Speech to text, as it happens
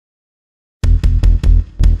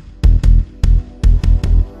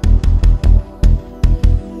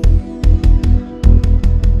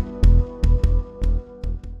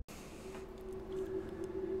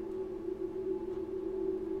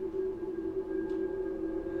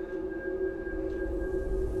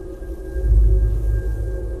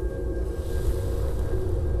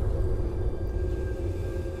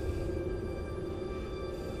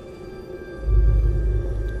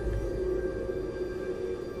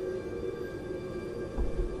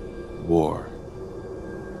War.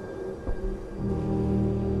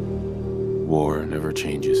 War never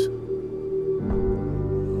changes.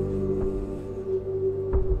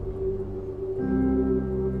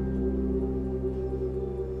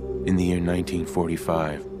 In the year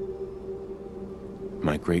 1945,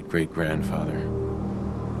 my great-great-grandfather,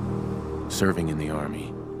 serving in the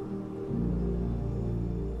army,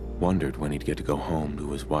 wondered when he'd get to go home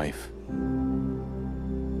to his wife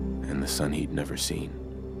and the son he'd never seen.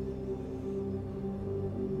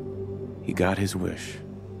 He got his wish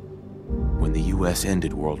when the U.S.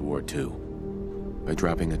 ended World War II by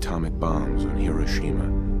dropping atomic bombs on Hiroshima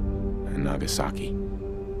and Nagasaki.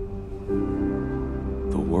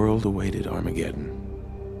 The world awaited Armageddon.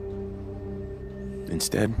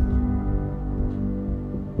 Instead,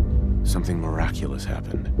 something miraculous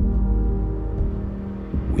happened.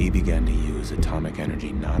 We began to use atomic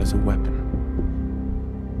energy not as a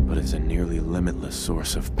weapon, but as a nearly limitless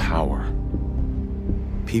source of power.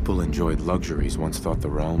 People enjoyed luxuries once thought the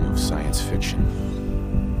realm of science fiction.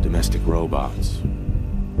 Domestic robots,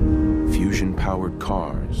 fusion-powered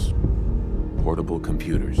cars, portable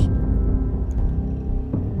computers.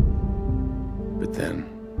 But then,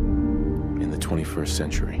 in the 21st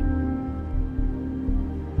century,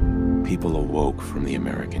 people awoke from the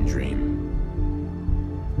American dream.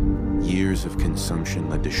 Years of consumption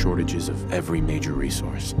led to shortages of every major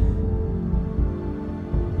resource.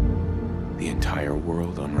 The entire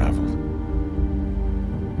world unraveled.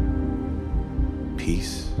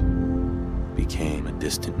 Peace became a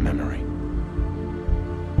distant memory.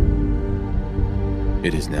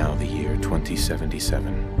 It is now the year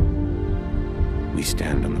 2077. We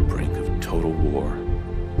stand on the brink of total war.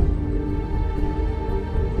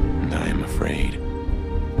 And I am afraid.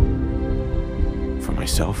 For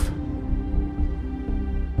myself,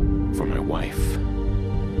 for my wife,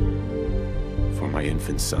 for my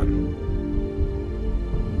infant son.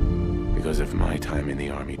 Because if my time in the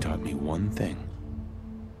army taught me one thing,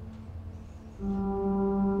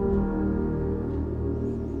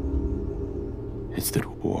 it's that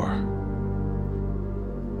war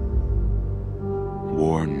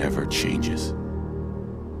never changes.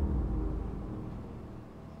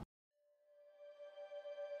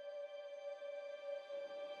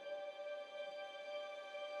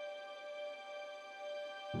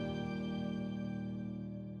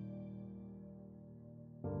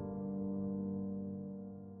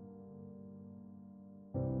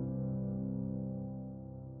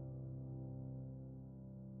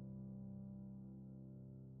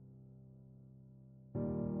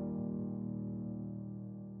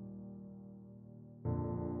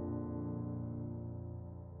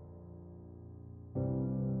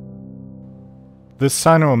 This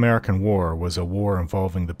Sino-American War was a war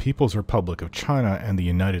involving the People's Republic of China and the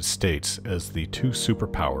United States as the two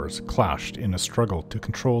superpowers clashed in a struggle to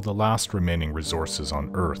control the last remaining resources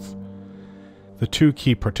on Earth. The two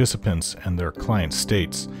key participants and their client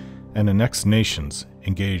states and annexed nations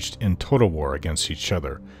engaged in total war against each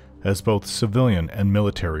other, as both civilian and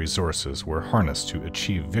military resources were harnessed to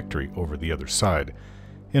achieve victory over the other side,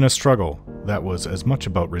 in a struggle that was as much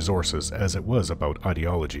about resources as it was about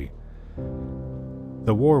ideology.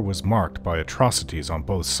 The war was marked by atrocities on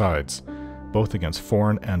both sides, both against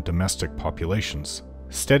foreign and domestic populations,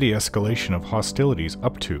 steady escalation of hostilities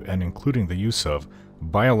up to and including the use of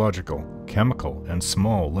biological, chemical, and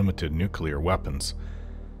small limited nuclear weapons.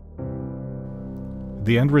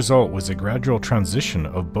 The end result was a gradual transition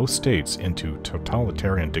of both states into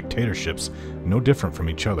totalitarian dictatorships no different from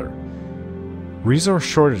each other. Resource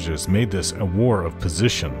shortages made this a war of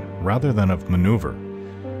position rather than of maneuver.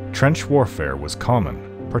 Trench warfare was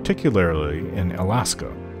common, particularly in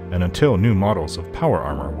Alaska, and until new models of power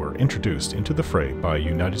armor were introduced into the fray by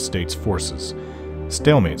United States forces,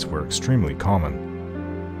 stalemates were extremely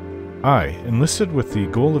common. I enlisted with the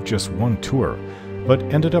goal of just one tour, but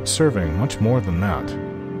ended up serving much more than that.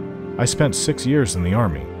 I spent 6 years in the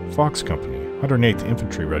Army, Fox Company, 108th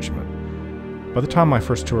Infantry Regiment. By the time my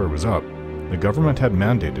first tour was up, the government had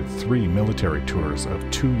mandated 3 military tours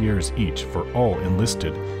of 2 years each for all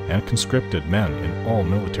enlisted and conscripted men in all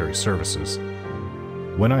military services.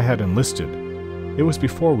 When I had enlisted, it was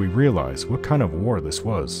before we realized what kind of war this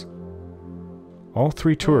was. All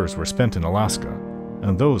 3 tours were spent in Alaska,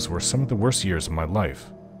 and those were some of the worst years of my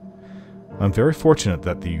life. I'm very fortunate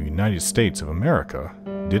that the United States of America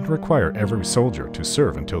didn't require every soldier to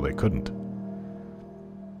serve until they couldn't.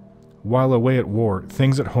 While away at war,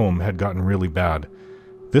 things at home had gotten really bad.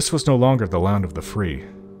 This was no longer the land of the free.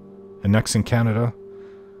 Annexing Canada,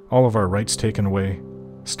 all of our rights taken away,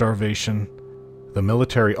 starvation, the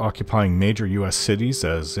military occupying major U.S. cities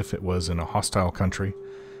as if it was in a hostile country,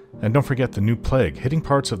 And don't forget the new plague hitting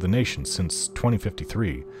parts of the nation since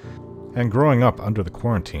 2053, and growing up under the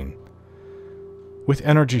quarantine. With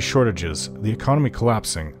energy shortages, the economy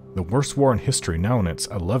collapsing, the worst war in history now in its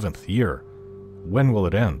 11th year. When will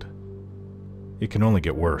it end? It can only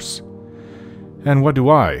get worse. And what do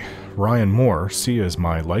I, Ryan Moore, see as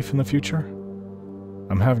my life in the future?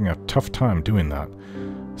 I'm having a tough time doing that.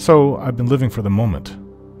 So I've been living for the moment,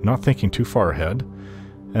 not thinking too far ahead,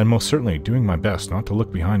 and most certainly doing my best not to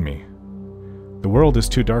look behind me. The world is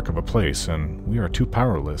too dark of a place, and we are too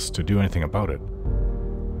powerless to do anything about it.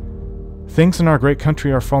 Things in our great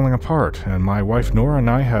country are falling apart, and my wife Nora and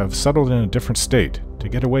I have settled in a different state to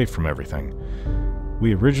get away from everything.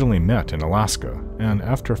 We originally met in Alaska, and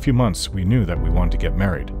after a few months we knew that we wanted to get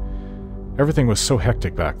married. Everything was so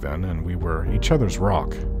hectic back then, and we were each other's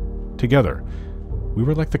rock. Together, we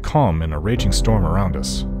were like the calm in a raging storm around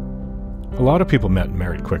us. A lot of people met and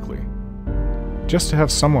married quickly, just to have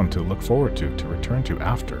someone to look forward to return to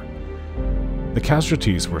after. The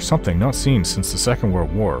casualties were something not seen since the Second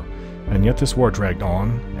World War, and yet this war dragged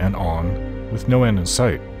on, with no end in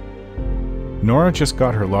sight. Nora just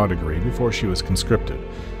got her law degree before she was conscripted,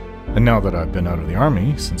 and now that I've been out of the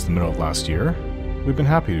army since the middle of last year, we've been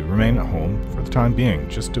happy to remain at home for the time being,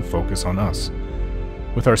 just to focus on us.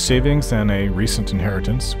 With our savings and a recent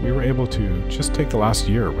inheritance, we were able to just take the last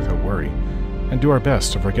year without worry, and do our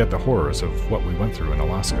best to forget the horrors of what we went through in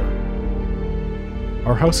Alaska.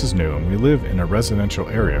 Our house is new, and we live in a residential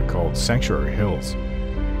area called Sanctuary Hills.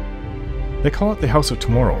 They call it the House of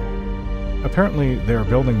Tomorrow. Apparently, they are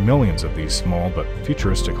building millions of these small but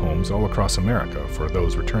futuristic homes all across America for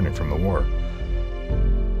those returning from the war.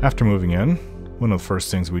 After moving in, one of the first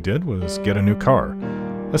things we did was get a new car,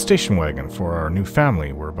 a station wagon for our new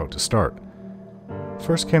family we're about to start.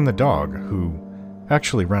 First came the dog, who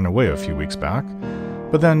actually ran away a few weeks back,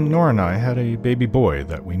 but then Nora and I had a baby boy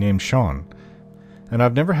that we named Sean, and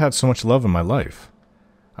I've never had so much love in my life.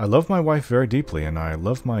 I love my wife very deeply, and I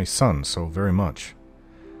love my son so very much.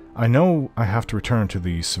 I know I have to return to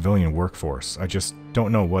the civilian workforce, I just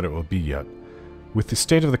don't know what it will be yet. With the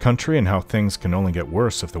state of the country and how things can only get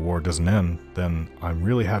worse if the war doesn't end, then I'm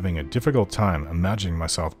really having a difficult time imagining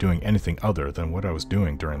myself doing anything other than what I was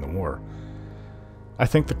doing during the war. I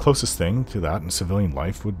think the closest thing to that in civilian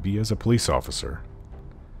life would be as a police officer.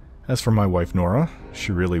 As for my wife Nora,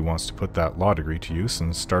 she really wants to put that law degree to use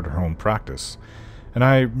and start her own practice, and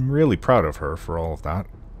I'm really proud of her for all of that.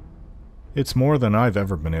 It's more than I've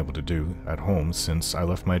ever been able to do at home since I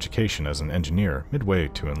left my education as an engineer midway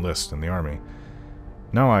to enlist in the Army.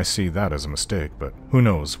 Now I see that as a mistake, but who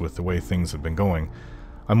knows, with the way things have been going,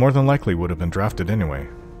 I more than likely would have been drafted anyway.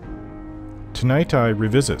 Tonight I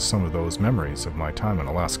revisit some of those memories of my time in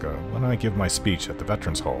Alaska when I give my speech at the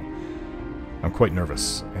Veterans Hall. I'm quite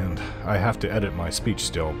nervous, and I have to edit my speech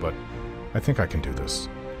still, but I think I can do this.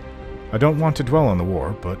 I don't want to dwell on the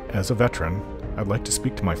war, but as a veteran, I'd like to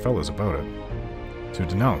speak to my fellows about it, to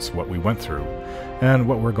denounce what we went through, and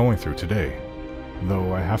what we're going through today,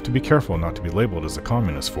 though I have to be careful not to be labeled as a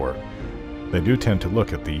communist for it. They do tend to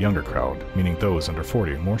look at the younger crowd, meaning those under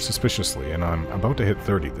 40, more suspiciously, and I'm about to hit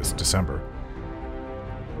 30 this December.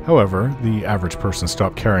 However, the average person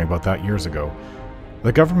stopped caring about that years ago.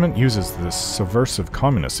 The government uses this subversive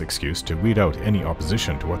communist excuse to weed out any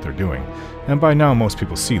opposition to what they're doing, and by now most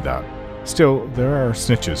people see that. Still, there are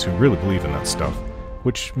snitches who really believe in that stuff,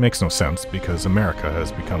 which makes no sense because America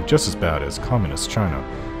has become just as bad as communist China.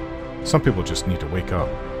 Some people just need to wake up.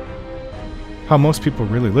 How most people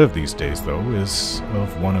really live these days, though, is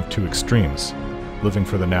of one of two extremes: living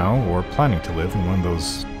for the now or planning to live in one of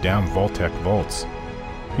those damn Vault-tec vaults.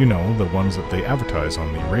 You know, the ones that they advertise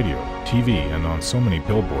on the radio, TV, and on so many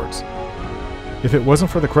billboards. If it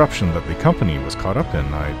wasn't for the corruption that the company was caught up in,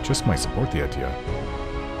 I just might support the idea.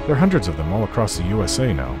 There are hundreds of them all across the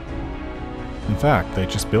USA now. In fact, they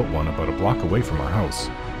just built one about a block away from our house.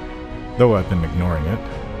 Though I've been ignoring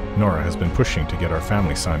it, Nora has been pushing to get our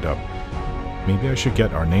family signed up. Maybe I should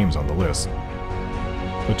get our names on the list.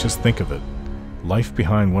 But just think of it. Life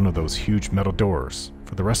behind one of those huge metal doors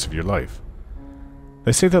for the rest of your life.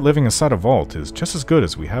 They say that living inside a vault is just as good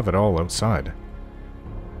as we have it all outside.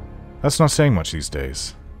 That's not saying much these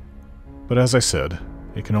days. But as I said,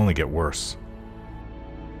 it can only get worse.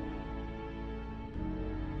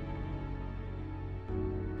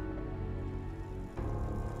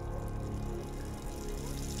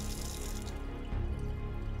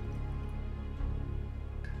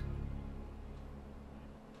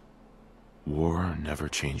 War never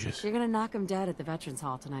changes. You're gonna knock him dead at the Veterans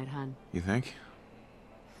Hall tonight, hun. You think?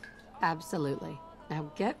 Absolutely.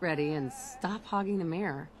 Now get ready and stop hogging the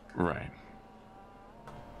mirror. Right.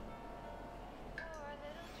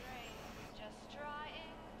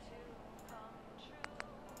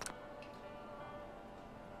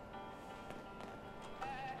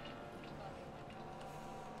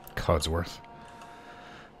 Codsworth.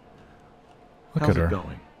 Look How's at her. it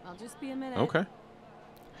going? I'll just be a minute. Okay.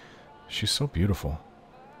 She's so beautiful.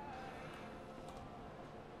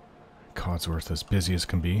 Codsworth as busy as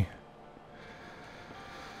can be.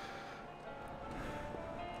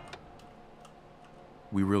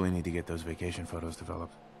 We really need to get those vacation photos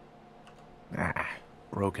developed. Ah,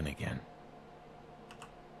 broken again.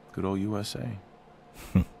 Good old USA.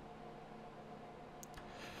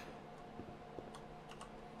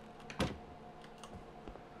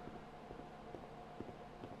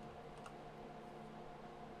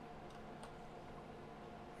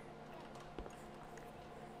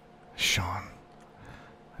 Sean.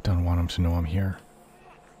 I don't want him to know I'm here.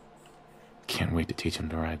 Can't wait to teach him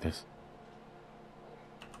to ride this.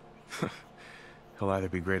 He'll either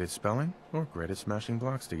be great at spelling or great at smashing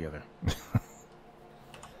blocks together.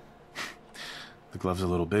 The glove's a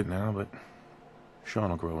little big now, but Sean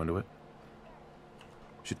will grow into it.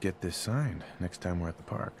 Should get this signed next time we're at the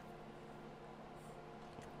park.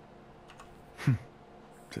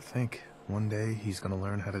 To think, one day he's gonna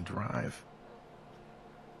learn how to drive.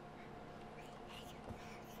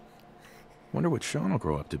 Wonder what Sean will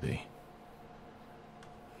grow up to be.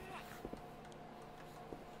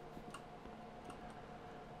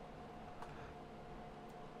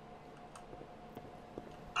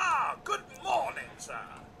 Good morning, sir.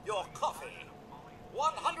 Your coffee.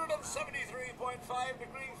 173.5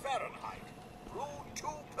 degrees Fahrenheit. Brewed to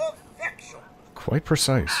perfection. Quite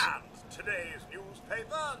precise. And today's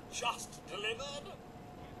newspaper just delivered.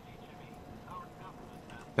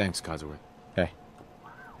 Thanks, Codsworth. Hey.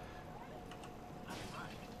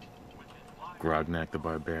 Grognak the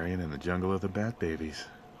Barbarian in the Jungle of the Bat Babies.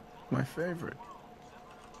 My favorite.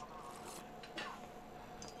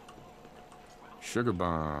 Sugar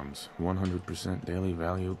bombs. 100% daily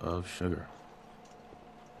value of sugar.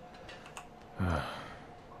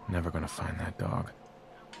 Never gonna find that dog.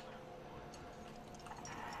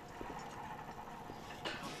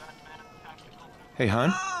 Hey,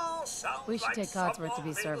 hon? Oh, sounds We should like take Codsworth to be someone in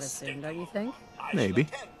the serviced soon, don't you think? I shall Maybe.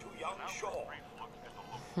 attend to young Shaw.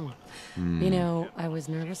 You know, I was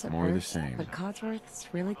nervous at More of the first, same. but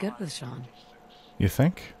Codsworth's really good with Sean. You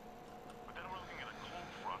think? But then we're looking at a cold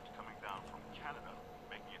front coming down from Canada,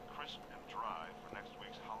 making it crisp and dry for next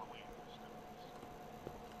week's Halloween festivities.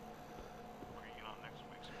 Reading on next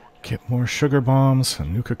week's forecast. Get more sugar bombs,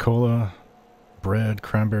 Nuka-Cola, bread,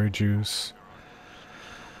 cranberry juice.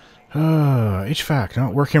 HVAC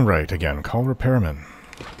not working right again. Call repairman.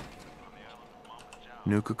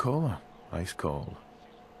 Nuka-Cola. Ice cold.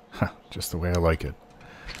 Huh, just the way I like it.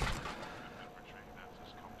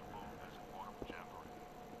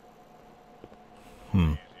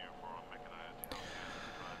 I'm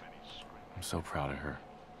so proud of her.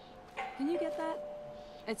 Can you get that?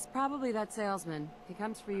 It's probably that salesman. He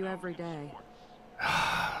comes for you every day.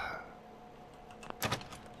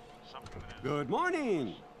 Good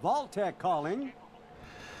morning. Vault-tec calling.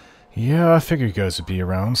 Yeah, I figured you guys would be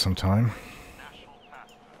around sometime.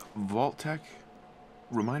 Vault-tec?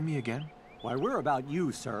 Remind me again? Why, we're about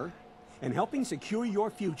you, sir, and helping secure your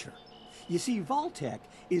future. You see, Vault-tec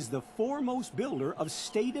is the foremost builder of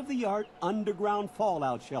state-of-the-art underground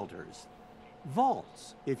fallout shelters.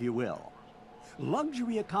 Vaults, if you will.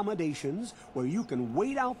 Luxury accommodations where you can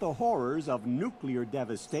wait out the horrors of nuclear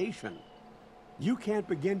devastation. You can't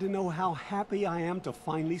begin to know how happy I am to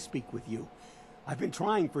finally speak with you. I've been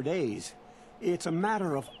trying for days. It's a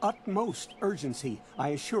matter of utmost urgency, I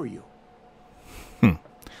assure you.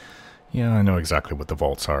 Yeah, I know exactly what the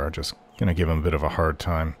vaults are. Just gonna give him a bit of a hard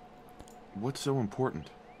time. What's so important?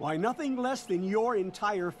 Why, nothing less than your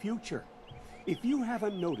entire future. If you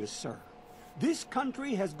haven't noticed, sir, this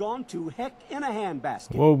country has gone to heck in a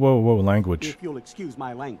handbasket. Whoa, whoa, whoa, language. If you'll excuse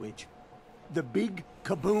my language. The big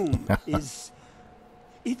kaboom is...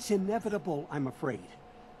 It's inevitable, I'm afraid.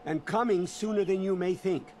 And coming sooner than you may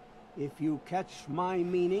think. If you catch my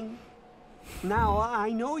meaning. Now, I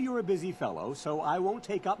know you're a busy fellow, so I won't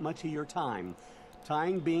take up much of your time.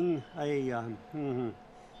 Time being a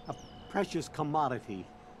precious commodity.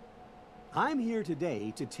 I'm here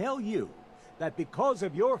today to tell you that because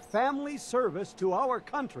of your family service to our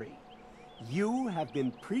country, you have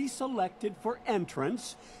been pre-selected for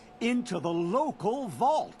entrance into the local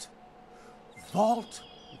vault. Vault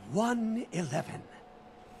 111.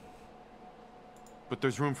 But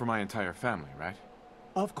there's room for my entire family, right?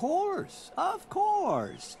 Of course, of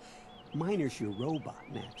course. Minus your robot,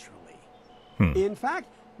 naturally. In fact,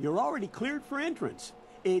 you're already cleared for entrance.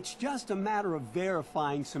 It's just a matter of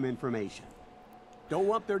verifying some information. Don't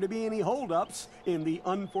want there to be any holdups in the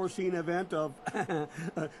unforeseen event of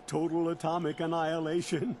total atomic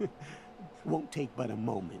annihilation. Won't take but a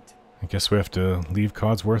moment. I guess we have to leave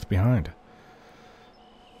Codsworth behind.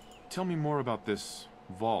 Tell me more about this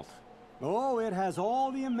vault. Oh, it has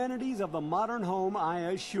all the amenities of the modern home, I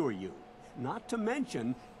assure you. Not to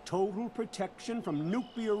mention total protection from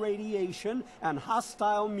nuclear radiation and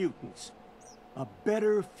hostile mutants. A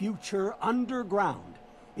better future underground.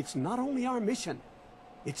 It's not only our mission,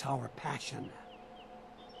 it's our passion.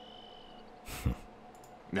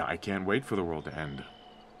 Now, I can't wait for the world to end.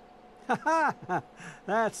 Ha ha!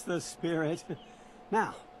 That's the spirit.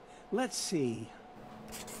 Now, let's see.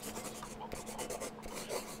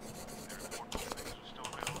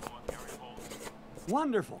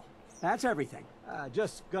 Wonderful. That's everything.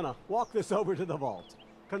 Just gonna walk this over to the vault.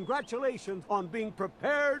 Congratulations on being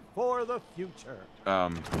prepared for the future.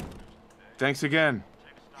 Thanks again.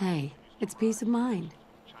 Hey, it's peace of mind.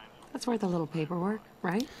 That's worth a little paperwork,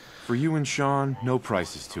 right? For you and Sean, no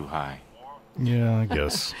price is too high. Yeah, I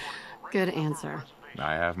guess. Good answer.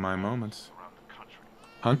 I have my moments.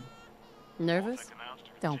 Hun? Nervous?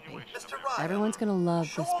 Don't be. Everyone's gonna love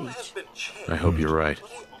the Sean has speech. been changed, I hope you're right. but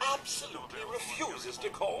he absolutely refuses to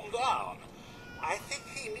calm down. I think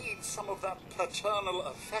he needs some of that paternal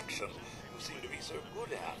affection you seem to be so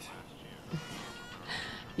good at.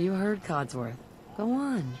 You heard Codsworth. Go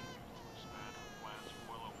on.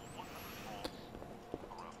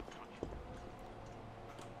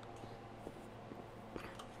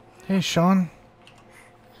 Hey, Sean.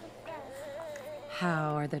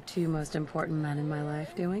 How are the two most important men in my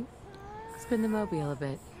life doing? Spin the mobile a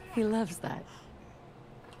bit. He loves that.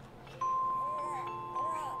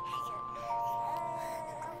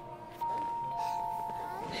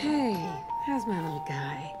 Hey, how's my little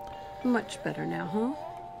guy? Much better now, huh?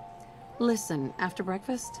 Listen, after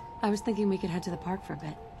breakfast, I was thinking we could head to the park for a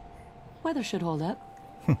bit. Weather should hold up.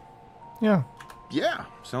 Yeah. Yeah,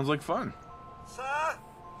 sounds like fun. Sir,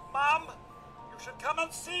 Mum, you should come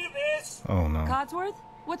and see this. Oh, no. Codsworth?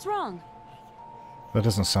 What's wrong? That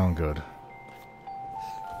doesn't sound good.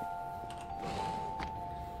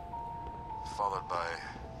 Followed by...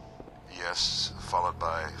 yes, followed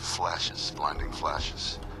by flashes, blinding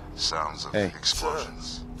flashes. Sounds of Hey.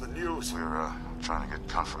 explosions. The news. We're, trying to get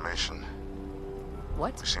confirmation.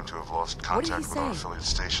 What? We seem to have lost What did contact he with our say? affiliate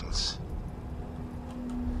stations.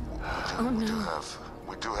 Oh, We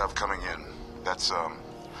no. do have coming in. That's,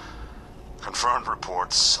 confirmed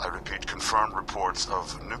reports, I repeat, confirmed reports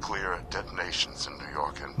of nuclear detonations in New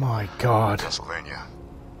York and My God. Pennsylvania.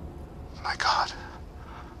 My God.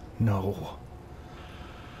 No.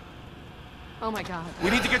 Oh my god.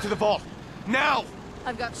 We need to get to the vault. Now!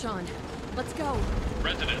 I've got Sean. Let's go.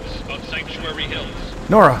 Residents of Sanctuary Hills.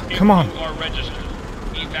 Nora, come on. If you are registered,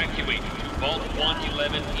 evacuate to Vault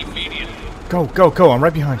 111 immediately. Go, go, go. I'm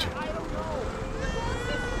right behind you. Come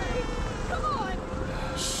on.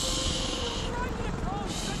 Shh.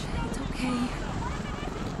 It's okay.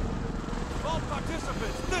 All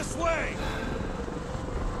participants, this way!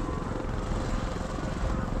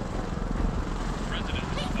 Residents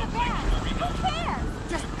of Sanctuary Hills.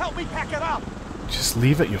 Just help me pack it up! Just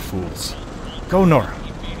leave it, you fools. Go, Nora.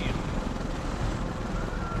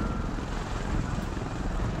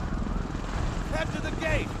 Head to the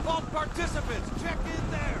gate! All participants, check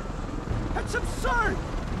in there! That's absurd!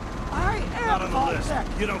 I am Not on the list.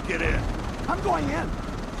 Vault-tec. You don't get in. I'm going in.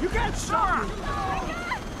 You can't stop me.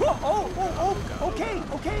 Okay.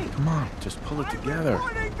 Come on, just pull it together.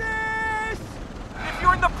 Reporting this! If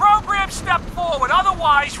you're in the program, step forward.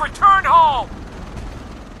 Otherwise, return home.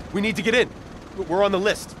 We need to get in. We're on the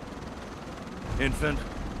list. Infant,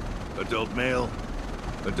 adult male,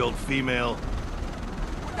 adult female.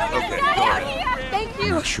 Okay, go ahead. Thank you.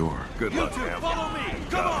 Not sure. Good luck, ma'am. Follow me.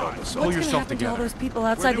 Come on. What's Pull gonna yourself happen to all together. those people We're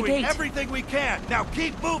outside the doing gate? everything we can. Now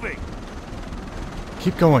keep moving.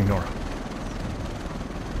 Keep going, Nora.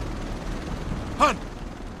 Hunt,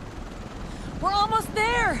 We're almost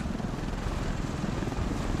there.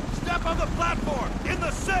 step on the platform in the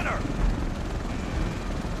center.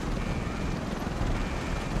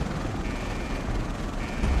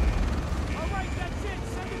 All right, that's it.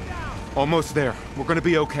 Send it down. Almost there. We're gonna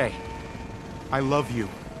be okay. I love you.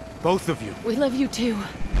 Both of you. We love you too.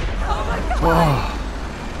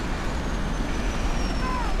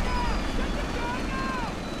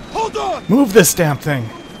 Hold on. Move this damn thing.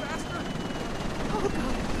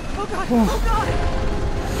 Oh god.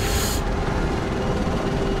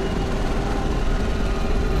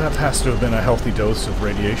 That has to have been a healthy dose of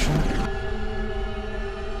radiation.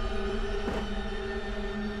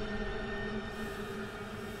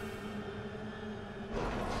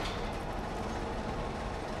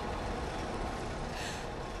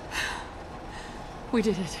 We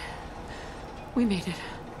did it. We made it.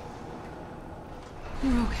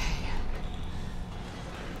 You're okay.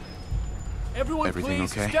 Everyone, Everything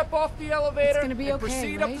please okay? step off the elevator It's gonna be and okay,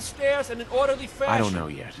 proceed up right? the stairs in an orderly fashion. I don't know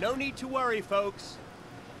yet. No need to worry, folks.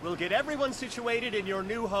 We'll get everyone situated in your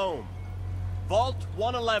new home. Vault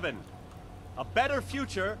 111. A better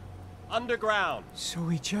future underground. So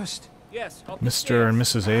we just... Yes, up the Mr. and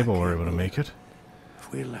stairs. Mrs. Abel were able to make it.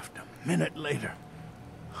 If we left a minute later...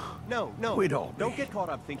 No, We'd all don't be. get caught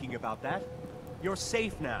up thinking about that. You're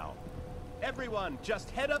safe now. Everyone, just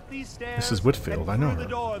head up these stairs. Mrs. Whitfield, and I know through her. the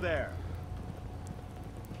door there.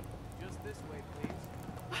 Just this way,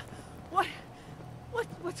 please.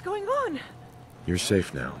 What's going on? You're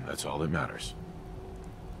safe now. That's all that matters.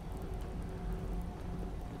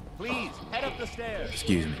 Please, head up the stairs.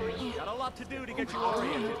 Excuse me. Got a lot to do to get you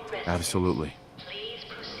oriented. Absolutely. Please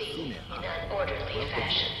proceed in an orderly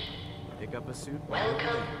fashion. Pick up a suit.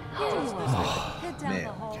 Welcome home. Head down the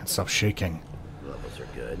hall. Can't stop shaking. Levels are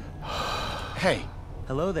good. Hey.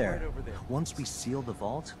 Hello there. Right over there. Once we seal the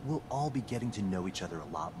vault, we'll all be getting to know each other a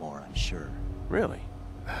lot more, I'm sure. Really?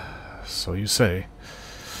 So you say.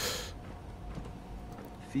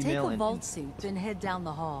 Take Female a and vault suit and head down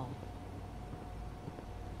the hall.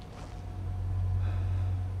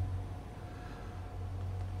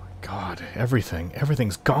 God,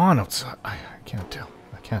 everything's gone outside. I can't tell.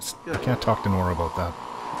 I can't talk to Nora about that.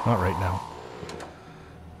 Not right now.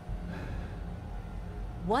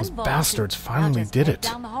 One Those vault bastards suit. finally Now just did head it.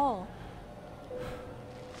 Down the hall.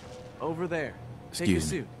 Over there. Take a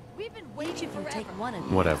Excuse me. suit. We've been waiting for take one of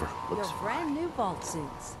these. Whatever. Your brand new vault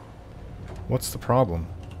suits. What's the problem?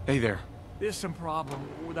 Hey there. There's some problem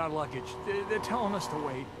with our luggage. They're telling us to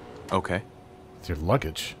wait. Okay. With your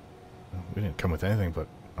luggage? We didn't come with anything but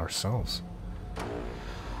ourselves.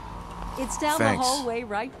 It's down Thanks. the hallway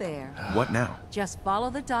right there. What now? Just follow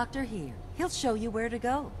the doctor here. He'll show you where to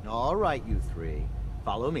go. All right, you three.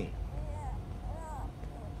 Follow me.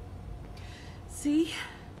 See?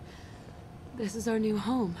 This is our new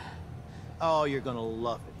home. Oh, you're gonna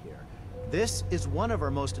love it here. This is one of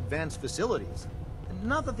our most advanced facilities.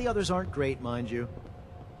 Not that the others aren't great, mind you.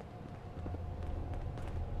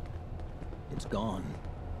 It's gone.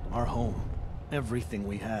 Our home. Everything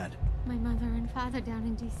we had. My mother and father down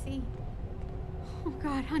in D.C. Oh,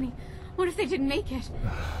 God, honey. What if they didn't make it?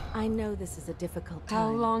 I know this is a difficult time. How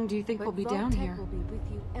long do you think but we'll be down Vault-tec here? will be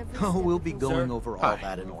with you every Oh, step we'll of be the going way. over all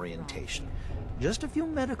that in orientation. Just a few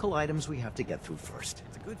medical items we have to get through first.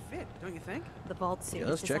 It's a good fit, don't you think? The vault suit.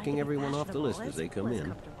 Just checking everyone off the list as they come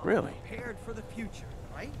in. Really? Prepared for the future,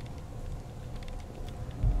 right?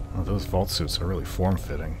 Oh, those vault suits are really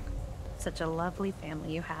form-fitting. Such a lovely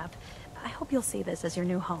family you have. I hope you'll see this as your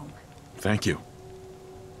new home. Thank you.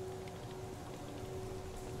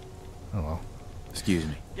 Oh well. Excuse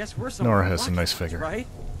me. Yes, we're some Nora has a lucky nice ones, figure. right?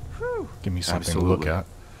 Whew. Give me something to Absolutely. look at.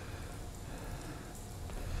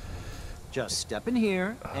 Just step in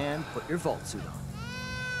here and put your vault suit on.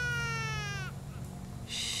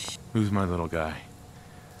 Who's my little guy?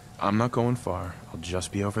 I'm not going far. I'll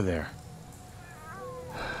just be over there.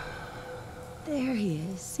 There he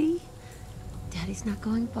is. See? Daddy's not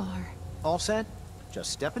going far. All set?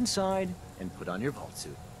 Just step inside and put on your vault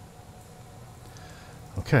suit.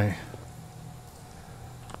 Okay.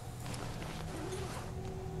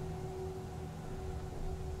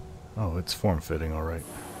 Oh, it's form-fitting, all right.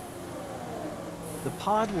 The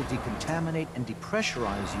pod will decontaminate and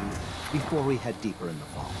depressurize you before we head deeper in the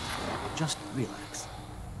vault. Just relax.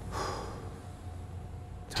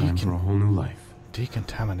 Time for a whole new life.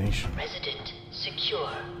 Decontamination. Resident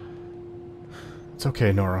secure. It's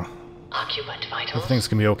okay, Nora. Occupant vitals Everything's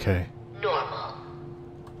gonna be okay. normal.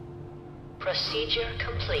 Procedure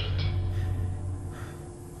complete.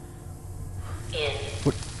 In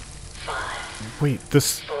What? 5, Wait,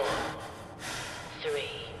 this... 4, 3,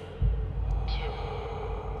 2,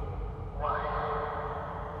 1.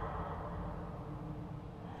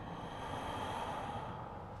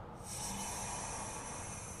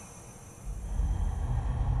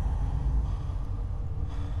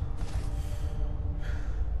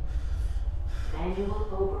 Manual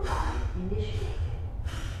override initiated.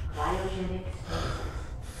 Cryogenic stasis.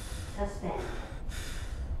 Suspend.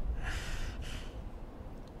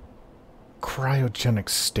 Cryogenic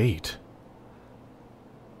state.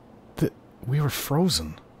 We were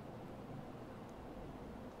frozen.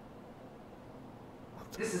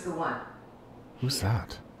 This is the one. Who's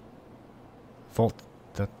that?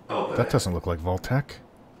 That doesn't look like Vault-tec.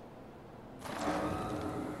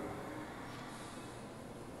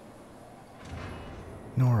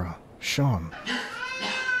 Nora, Sean.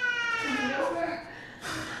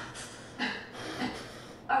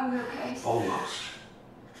 Are we okay? Almost.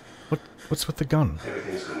 What's with the gun?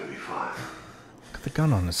 Everything's gonna be fine. the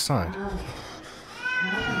gun on his side. No,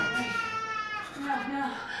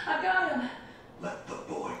 I've got him. Let the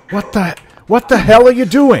boy What the hell are you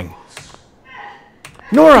doing?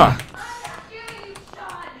 Nora!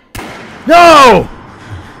 No!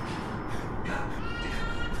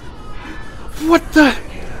 What the?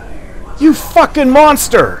 You fucking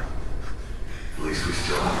monster! At least we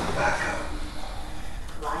still have a backup.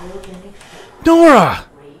 Nora!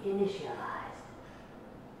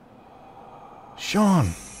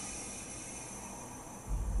 Sean.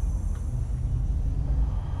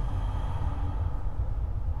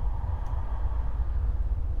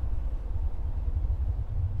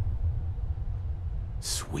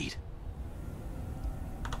 Sweet.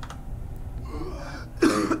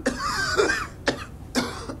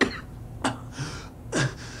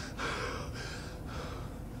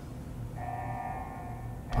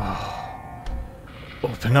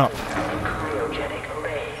 Open up. Cryogenic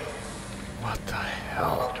array. What the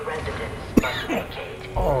hell? Vault residents must vacate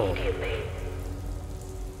immediately.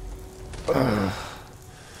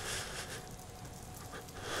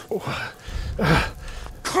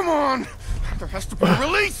 Come on! There has to be a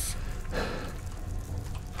release!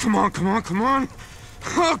 Come on, come on, come on!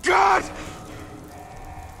 Oh, God!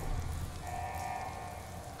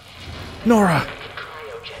 Nora!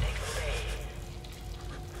 Cryogenic array.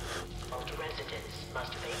 Vault residents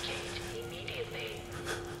must vacate immediately.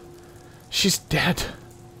 She's dead.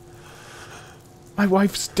 My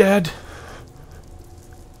wife's dead.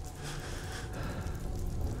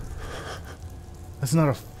 There's not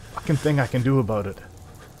a fucking thing I can do about it.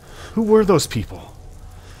 Who were those people?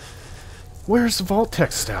 Where's the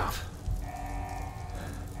Vault-tec staff?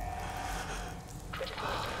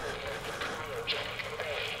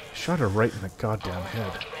 Shot her right in the goddamn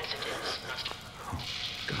head. Oh,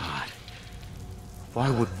 God. Why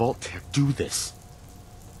would Vault-tec do this?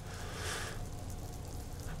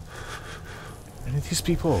 Any of these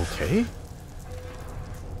people okay?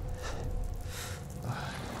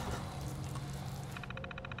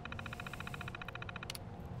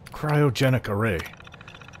 Cryogenic array.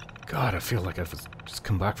 God, I feel like I've just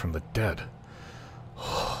come back from the dead.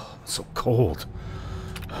 Oh, I'm so cold.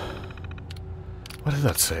 What did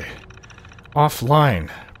that say?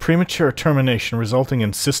 Offline. Premature termination resulting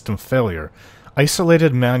in system failure.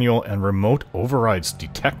 Isolated manual and remote overrides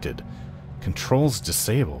detected. Controls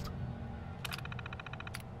disabled.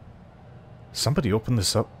 Somebody opened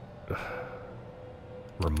this up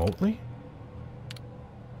remotely?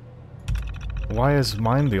 Why is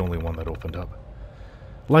mine the only one that opened up?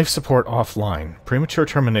 Life support offline. Premature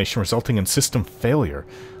termination resulting in system failure.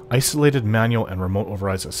 Isolated manual and remote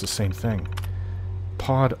overrides. That's the same thing.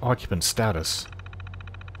 Pod occupant status.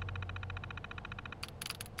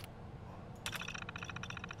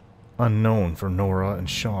 Unknown for Nora and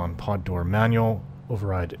Sean. Pod door manual.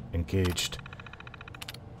 Override engaged.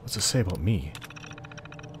 What's it say about me?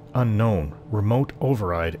 Unknown. Remote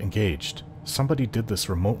override engaged. Somebody did this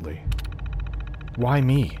remotely. Why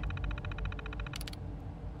me?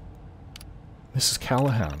 Mrs.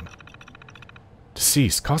 Callahan.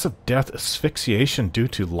 Deceased. Cause of death, asphyxiation due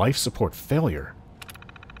to life support failure.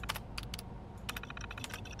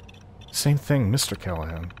 Same thing, Mr.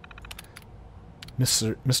 Callahan.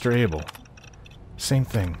 Mr. Abel. Same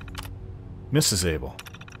thing. Mrs. Abel.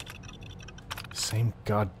 Same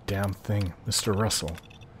goddamn thing, Mr. Russell.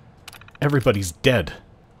 Everybody's dead.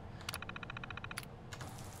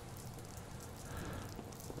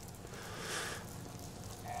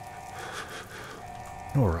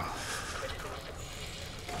 Nora.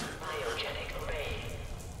 Cryogenic array.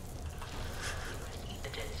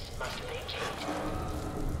 Residents must vacate.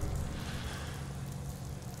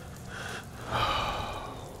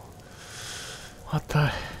 What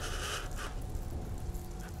the...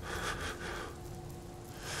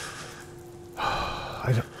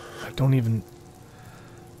 I don't even...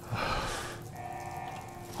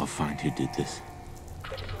 I'll find who did this.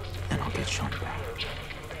 And I'll get Sean back.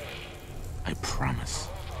 I promise.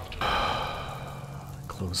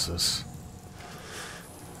 Close this.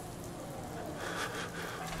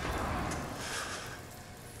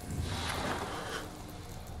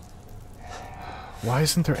 Why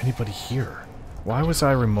isn't there anybody here? Why was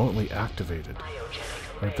I remotely activated?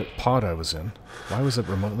 Or the pod I was in. Why was it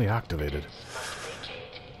remotely activated?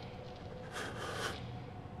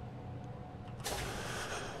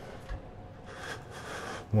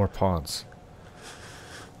 More pods.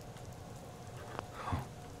 Oh,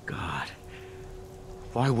 God.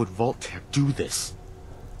 Why would Vault-tec do this?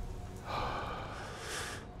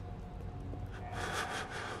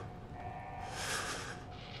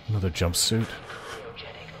 Another jumpsuit.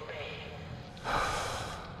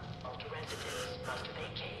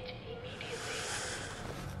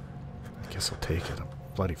 guess I'll take it. I'm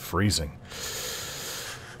bloody freezing.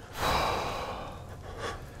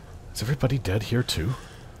 Is everybody dead here too?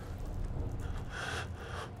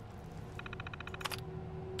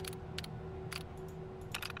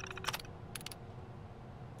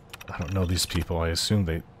 I don't know these people. I assume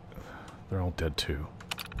they're all dead too.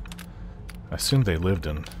 I assume they lived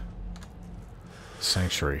in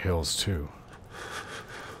Sanctuary Hills too.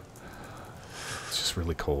 It's just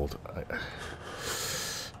really cold.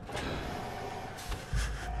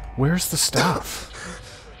 Where's the stuff?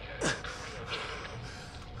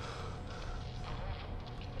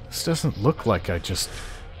 This doesn't look like I just...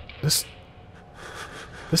 This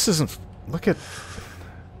isn't... Look at...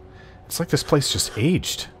 It's like this place just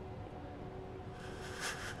aged.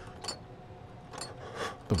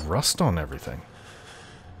 The rust on everything.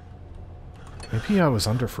 Maybe I was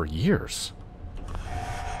under for years.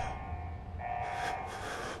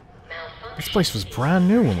 This place was brand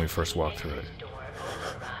new when we first walked through it.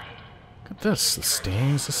 Look at this, the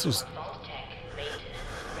stains. This was...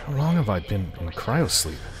 How long have I been in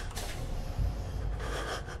cryosleep?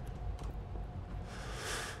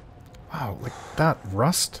 Wow, like that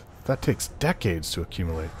rust, that takes decades to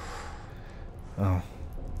accumulate. Oh,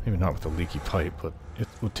 maybe not with a leaky pipe, but it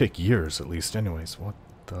would take years at least anyways.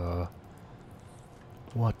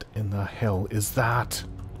 What in the hell is that?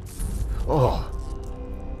 Oh!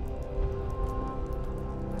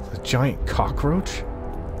 A giant cockroach?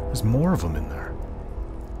 There's more of them in there.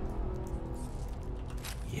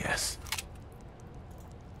 Yes.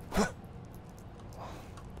 At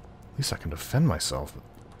least I can defend myself.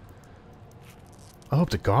 I hope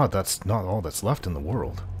to God that's not all that's left in the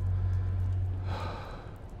world.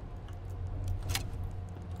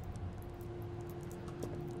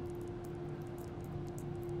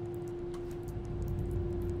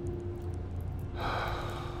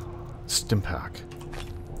 Stimpack.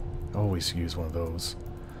 Always use one of those.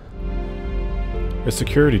 A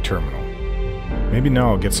security terminal. Maybe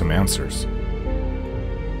now I'll get some answers.